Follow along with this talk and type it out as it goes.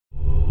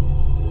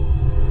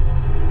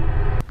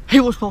Hey,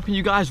 what's poppin',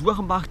 you guys?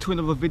 Welcome back to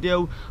another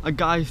video.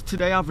 Guys,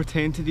 today I've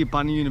returned to the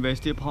abandoned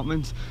university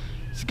apartments.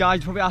 So guys,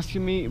 you're probably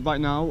asking me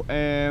right now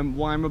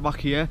why I'm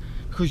back here,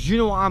 because you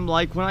know what I'm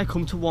like when I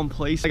come to one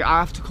place, like I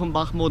have to come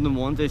back more than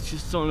once. It's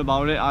just something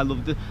about it.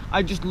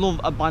 I just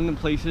love abandoned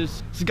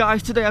places. So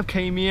guys, today I've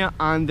came here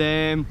and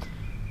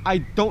I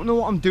don't know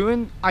what I'm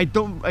doing. I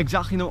don't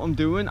exactly know what I'm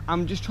doing.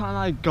 I'm just trying to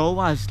like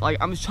go as like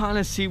I'm just trying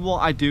to see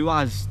what I do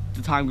as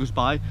the time goes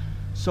by.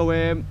 So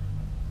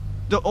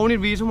the only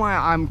reason why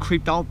I'm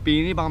creeped out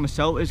being here by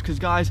myself is because,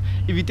 guys,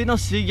 if you did not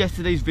see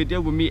yesterday's video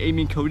when me,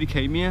 Amy and Cody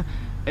came here,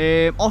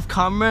 off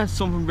camera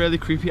something really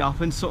creepy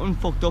happened, something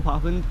fucked up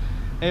happened.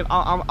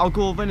 I'll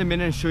go over in a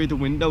minute and show you the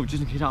window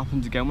just in case it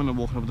happens again when I'm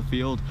walking over the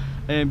field.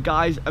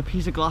 Guys, a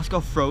piece of glass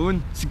got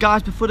thrown. So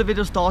guys, before the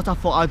video starts, I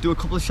thought I'd do a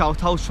couple of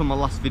shout outs from my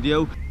last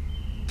video.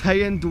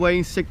 Tayan,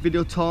 Dwayne, Sick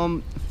Video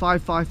Tom,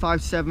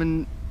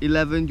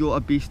 555711, you're a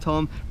beast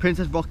Tom,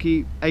 Princess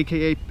Rocky,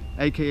 aka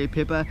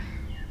Pippa.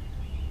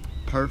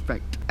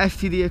 Perfect.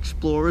 STD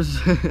Explorers.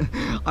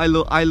 I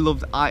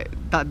loved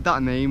that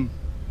name.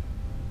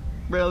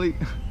 Really.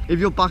 If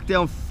you're back there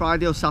on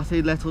Friday or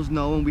Saturday, let us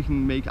know and we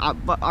can make.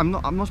 I'm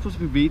not supposed to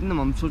be reading them.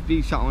 I'm supposed to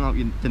be shouting out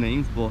the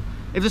names, but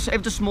if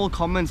there's small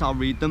comments, I'll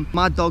read them.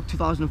 Mad Dog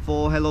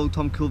 2004. Hello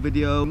Tom, cool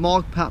video.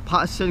 Mark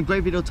Patterson,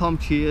 great video Tom.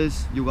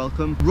 Cheers. You're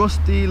welcome.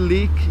 Rusty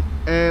Leak.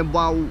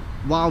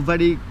 Wow,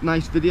 very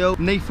nice video.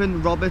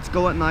 Nathan Roberts,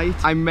 go at night.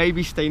 I may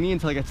be staying here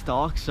until it gets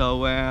dark.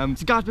 So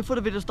guys, before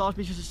the video starts,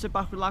 be sure to sit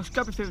back, relax,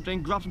 grab your favorite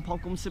drink, grab some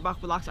popcorn, sit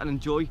back, relax, and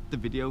enjoy the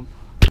video.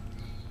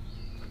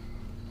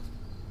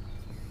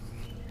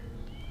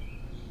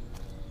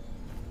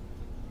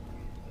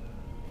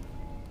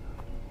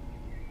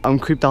 I'm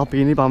creeped out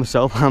being here by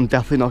myself. I'm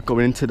definitely not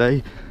going in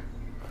today.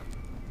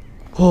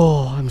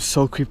 Oh, I'm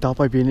so creeped out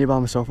by being here by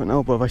myself right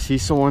now. But if I see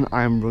someone,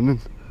 I am running.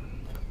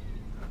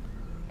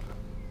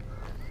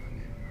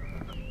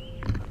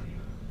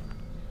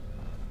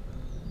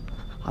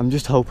 I'm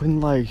just hoping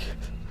like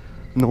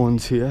no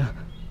one's here.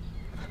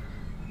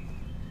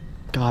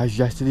 Guys,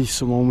 yesterday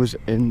someone was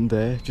in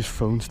there just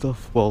throwing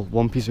stuff. Well,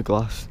 one piece of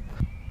glass.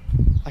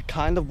 I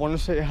kind of want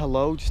to say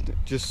hello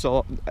just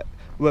so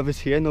whoever's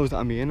here knows that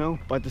I'm here now,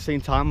 but at the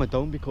same time I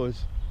don't,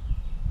 because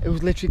it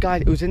was literally,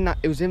 guys, it was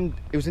in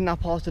that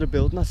part of the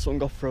building that something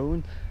got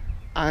thrown.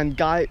 And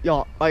guys,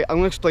 yeah, I'm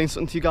gonna explain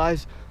something to you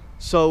guys.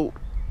 So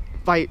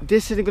right,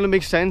 this isn't gonna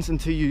make sense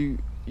until you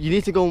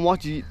need to go and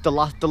watch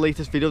the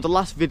latest video, the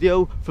last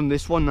video from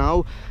this one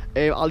now.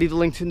 I'll leave the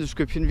link in the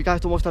description. If you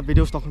guys don't watch that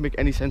video, it's not gonna make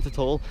any sense at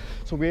all.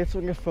 So we had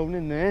something get thrown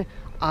in there,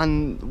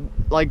 and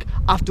like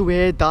after we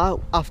heard that,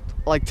 after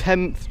like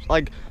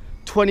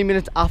 20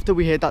 minutes after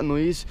we heard that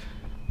noise,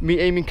 me,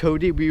 Amy and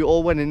Cody, we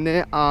all went in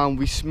there and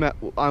we just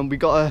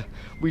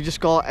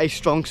got a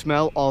strong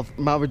smell of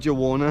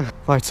marijuana.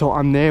 Right, so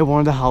I'm near one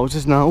of the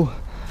houses now,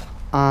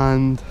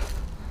 and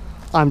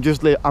I'm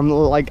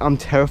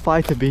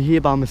terrified to be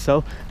here by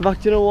myself. In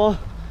fact, you know what?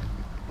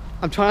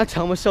 I'm trying to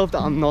tell myself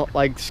that I'm not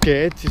like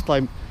scared, just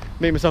like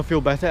make myself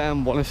feel better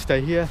and want to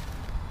stay here.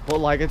 But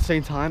like at the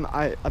same time,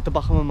 at the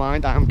back of my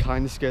mind, I am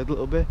kind of scared a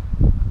little bit.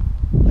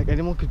 Like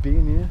anyone could be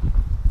in here.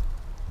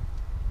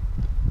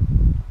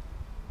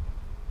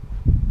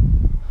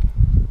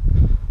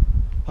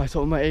 I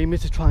thought my aim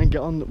is to try and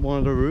get on one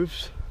of the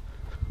roofs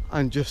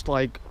and just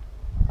like,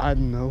 I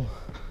don't know,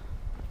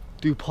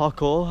 do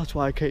parkour. That's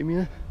why I came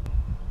here.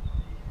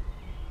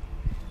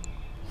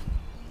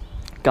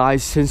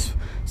 Guys, since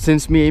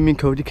me, Amy and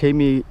Cody came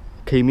here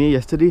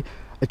yesterday,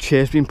 a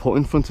chair's been put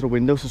in front of the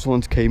window so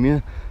someone's came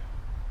here.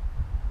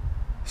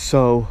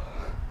 So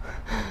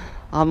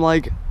I'm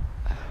like,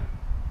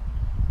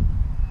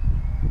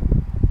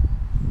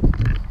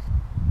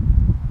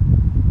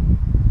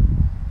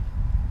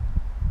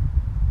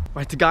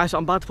 right, so guys, so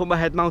I'm about to put my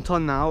head mount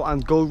on now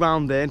and go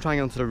around there and try and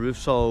get onto the roof,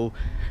 so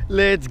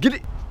let's get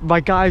it.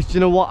 Right guys, do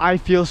you know what? I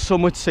feel so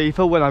much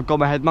safer when I've got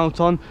my head mount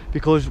on,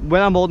 because when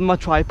I'm holding my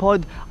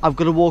tripod, I've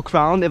got to walk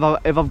around. If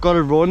I've got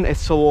to run, it's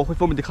so awkward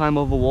for me to climb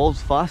over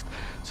walls fast.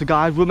 So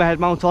guys, with my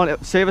head mount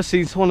on, say if I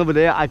see someone over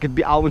there, I could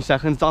be out in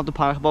seconds. Don't have to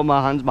panic about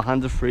my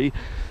hands are free.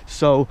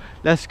 So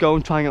let's go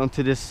and try and get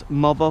onto this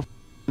mother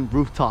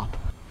rooftop.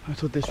 I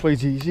thought this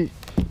way's easy.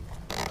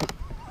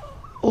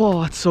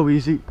 Oh, it's so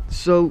easy,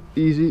 so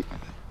easy.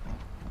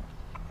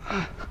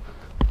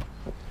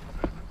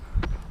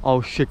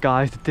 Oh shit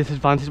guys, the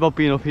disadvantage about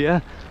being up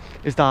here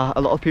is that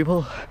a lot of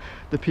people,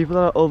 the people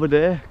that are over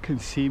there can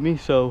see me.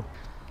 So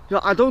you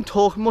know, I don't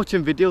talk much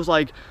in videos.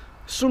 Like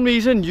for some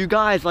reason you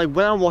guys, like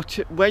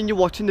when you're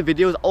watching the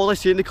videos, all I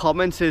see in the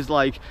comments is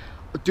like,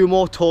 do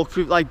more talk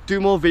through, like do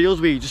more videos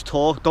where you just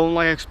talk, don't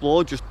like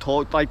explore, just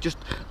talk, like just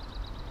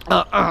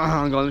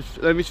hang on,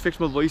 let me just fix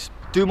my voice.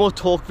 Do more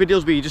talk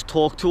videos where you just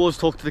talk to us,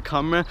 talk to the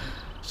camera.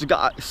 So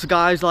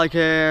guys, like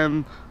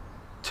to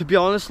be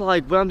honest,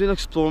 like when I'm doing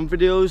exploring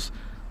videos,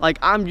 like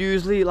I'm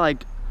usually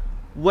like,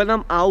 when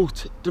I'm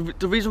out,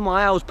 the reason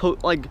why I was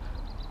like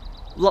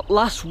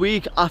last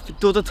week,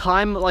 after the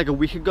time like a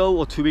week ago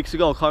or 2 weeks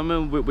ago, I can't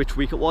remember which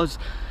week it was,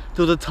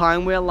 there was a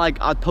time where like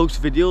I'd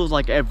post videos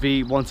like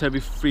once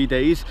every 3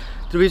 days.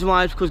 The reason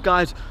why is because,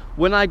 guys,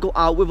 when I go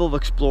out with other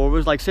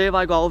explorers, like say if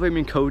I go out with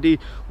Amy and Cody,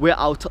 we're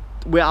out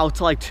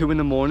till like 2 in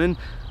the morning,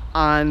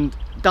 and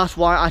that's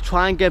why I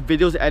try and get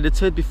videos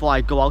edited before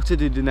I go out to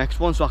do the next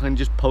one, so I can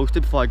just post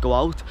it before I go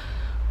out.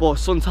 But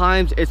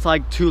sometimes it's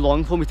like too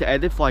long for me to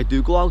edit before I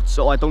do go out,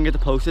 so I don't get to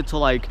post it till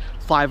like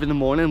 5 in the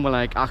morning when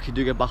I actually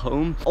do get back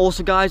home.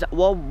 Also, guys,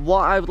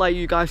 what I would like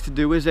you guys to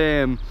do is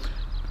I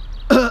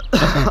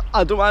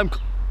don't know,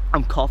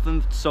 I'm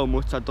coughing so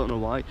much, I don't know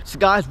why. So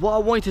guys, what I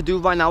want you to do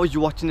right now is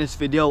you're watching this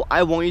video,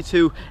 I want you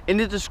to, in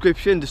the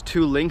description there's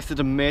 2 links. There's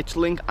a merch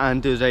link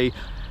and there's a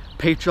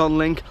Patreon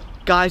link.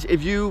 Guys,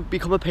 if you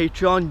become a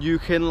Patreon, you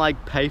can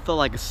like pay for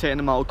like a certain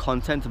amount of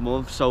content a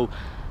month. So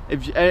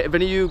if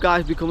any of you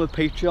guys become a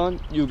Patreon,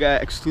 you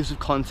get exclusive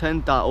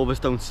content that others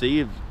don't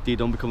see if they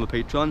don't become a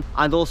Patreon.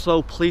 And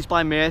also, please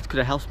buy merch because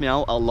it helps me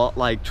out a lot.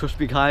 Like,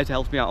 trust me guys, it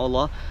helps me out a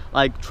lot.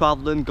 Like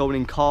traveling, going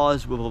in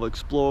cars with other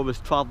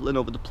explorers, traveling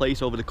over the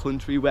place, over the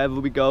country, wherever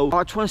we go.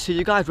 I just want to see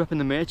you guys repping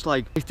the merch.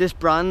 Like, it's this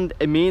brand,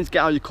 it means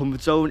get out of your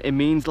comfort zone. It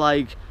means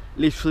like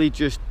literally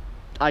just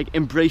like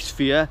embrace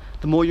fear.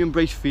 The more you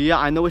embrace fear,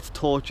 I know it's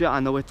torture, I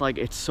know it's like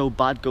it's so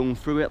bad going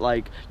through it,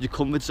 like your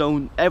comfort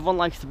zone. Everyone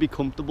likes to be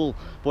comfortable,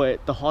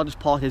 but the hardest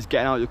part is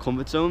getting out of your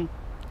comfort zone.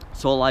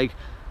 So like,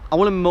 I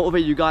want to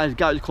motivate you guys,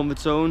 get out of your comfort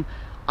zone.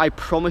 I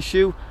promise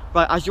you,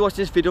 right, as you watch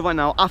this video right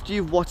now, after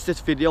you've watched this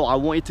video, I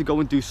want you to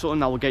go and do something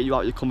that will get you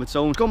out of your comfort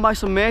zone. Go and buy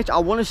some merch. I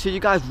want to see you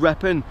guys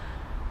repping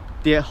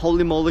the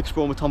Holy Moly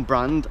Explorathon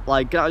brand.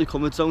 Like, get out of your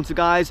comfort zone. So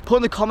guys, put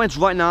in the comments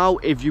right now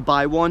if you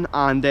buy one,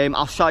 and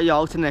I'll shout you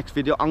out in the next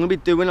video. I'm gonna be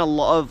doing a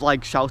lot of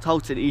like shout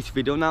outs in each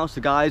video now.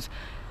 So guys,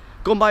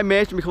 go and buy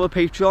merch and become a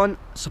Patreon,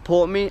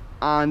 support me,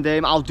 and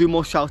I'll do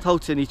more shout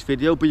outs in each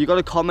video. But you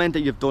gotta comment that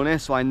you've done it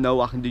so I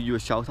know I can do you a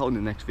shout out in the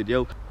next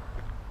video.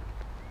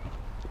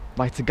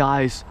 Right, so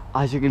guys,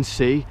 as you can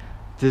see,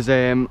 there's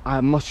I'm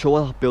not sure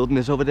what that building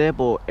is over there,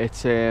 but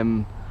it's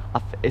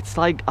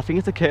like, I think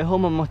it's a care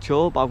home, I'm not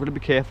sure, but I'm gonna be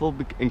careful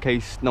in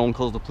case no one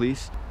calls the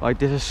police. Right,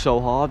 this is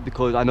so hard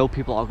because I know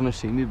people are gonna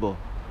see me, but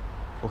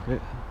fuck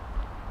it.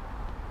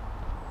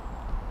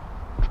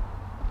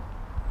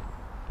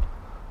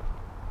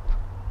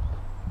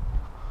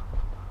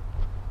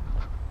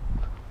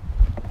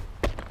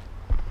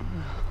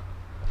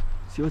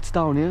 See what's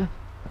down here?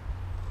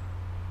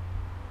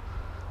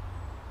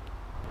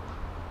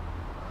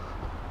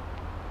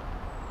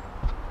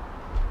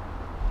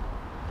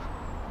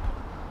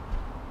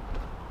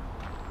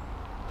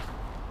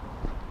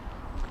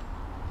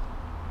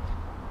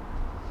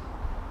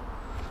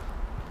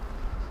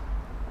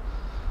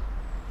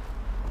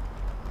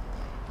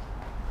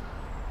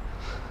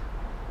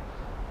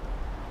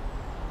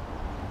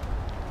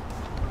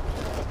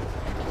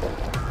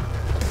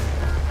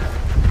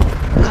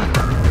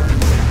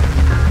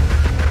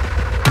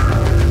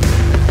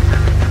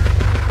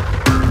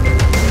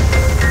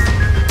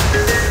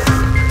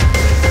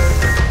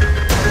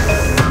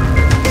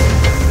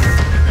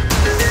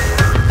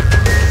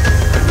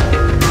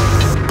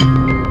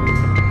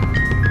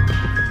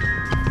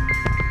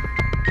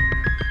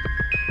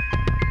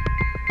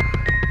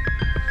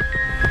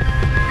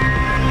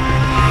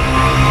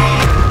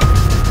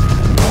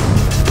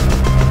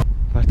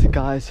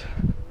 Guys,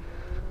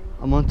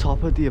 I'm on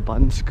top of the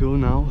abandoned school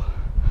now,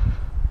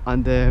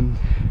 and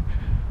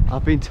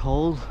I've been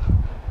told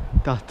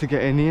that to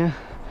get in here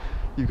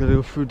you've got to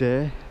go through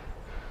there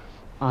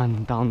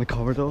and down the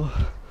corridor,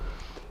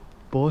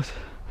 but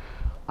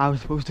I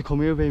was supposed to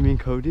come here with Amy and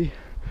Cody,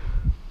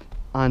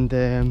 and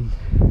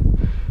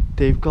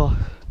they've got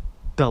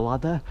the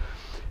ladder,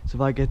 so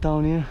if I get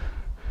down here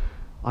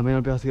I may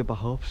not be able to get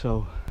back up.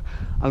 So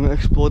I'm going to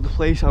explore the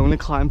place. I'm going to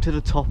climb to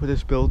the top of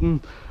this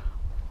building,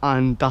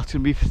 and that's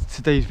gonna be for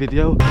today's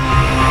video.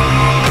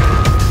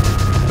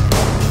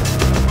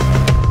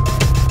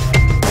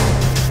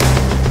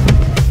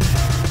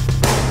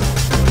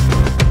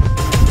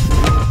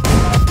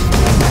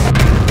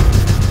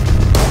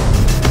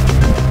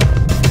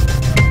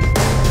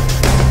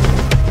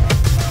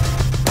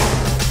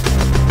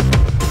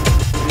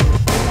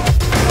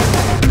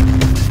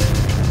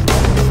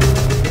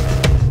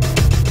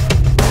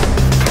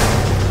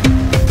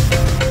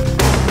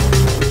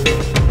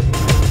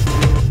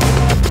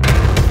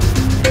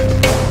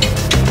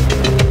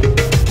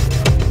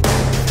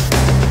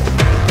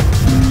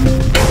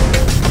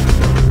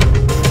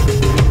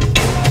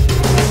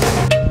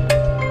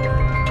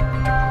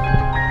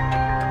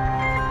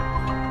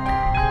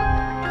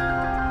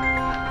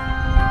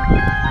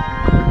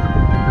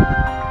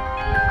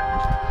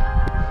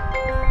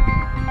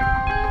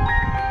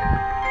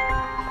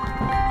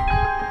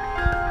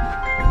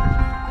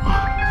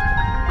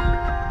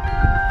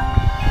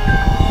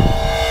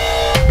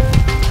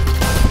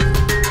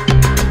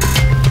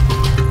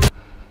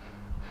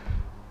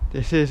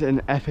 This is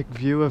an epic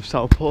view of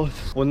Southport.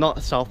 Well,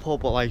 not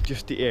Southport, but like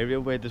just the area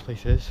where this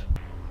place is.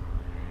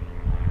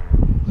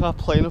 Look at that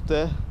plane up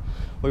there.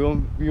 We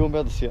won't be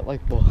able to see it,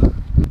 like, but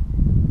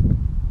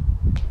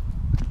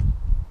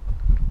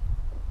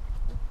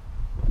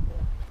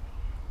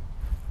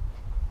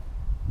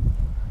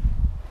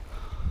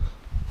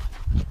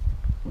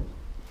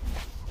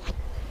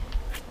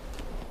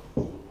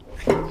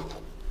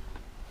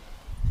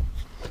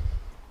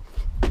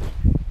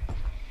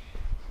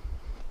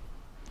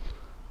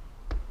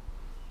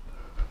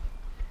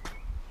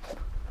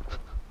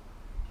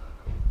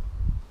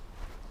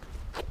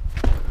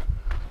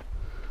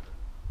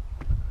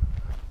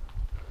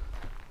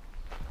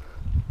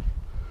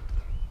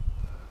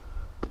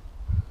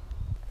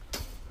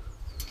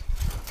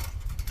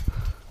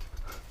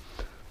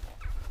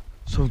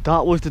So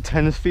that was the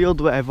tennis field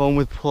where everyone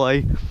would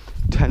play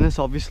tennis,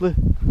 obviously.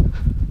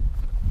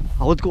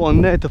 I would go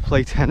on there to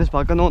play tennis, but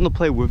I got no one to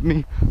play with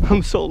me.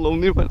 I'm so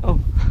lonely right now.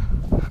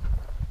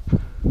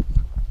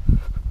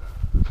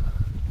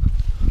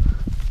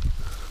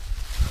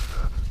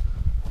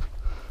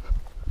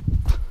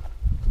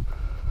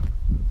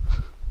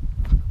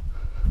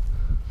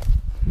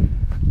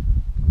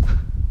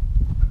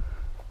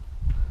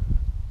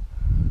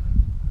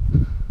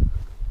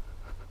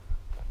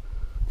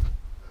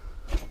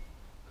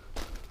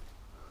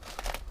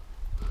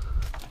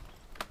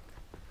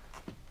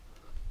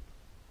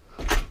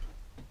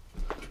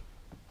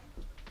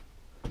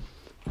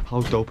 How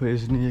dope it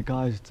is in here,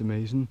 guys, it's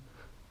amazing.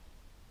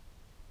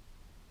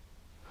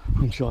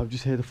 I'm sure I've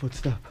just heard a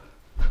footstep.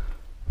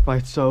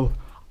 Right, so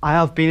I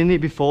have been in here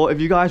before.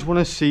 If you guys want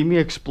to see me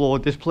explore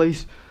this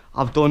place,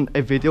 I've done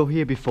a video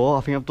here before.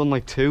 I think I've done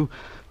like 2,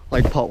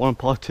 like part 1 and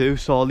part 2.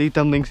 So I'll leave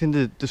them links in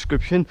the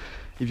description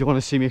if you want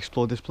to see me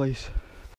explore this place.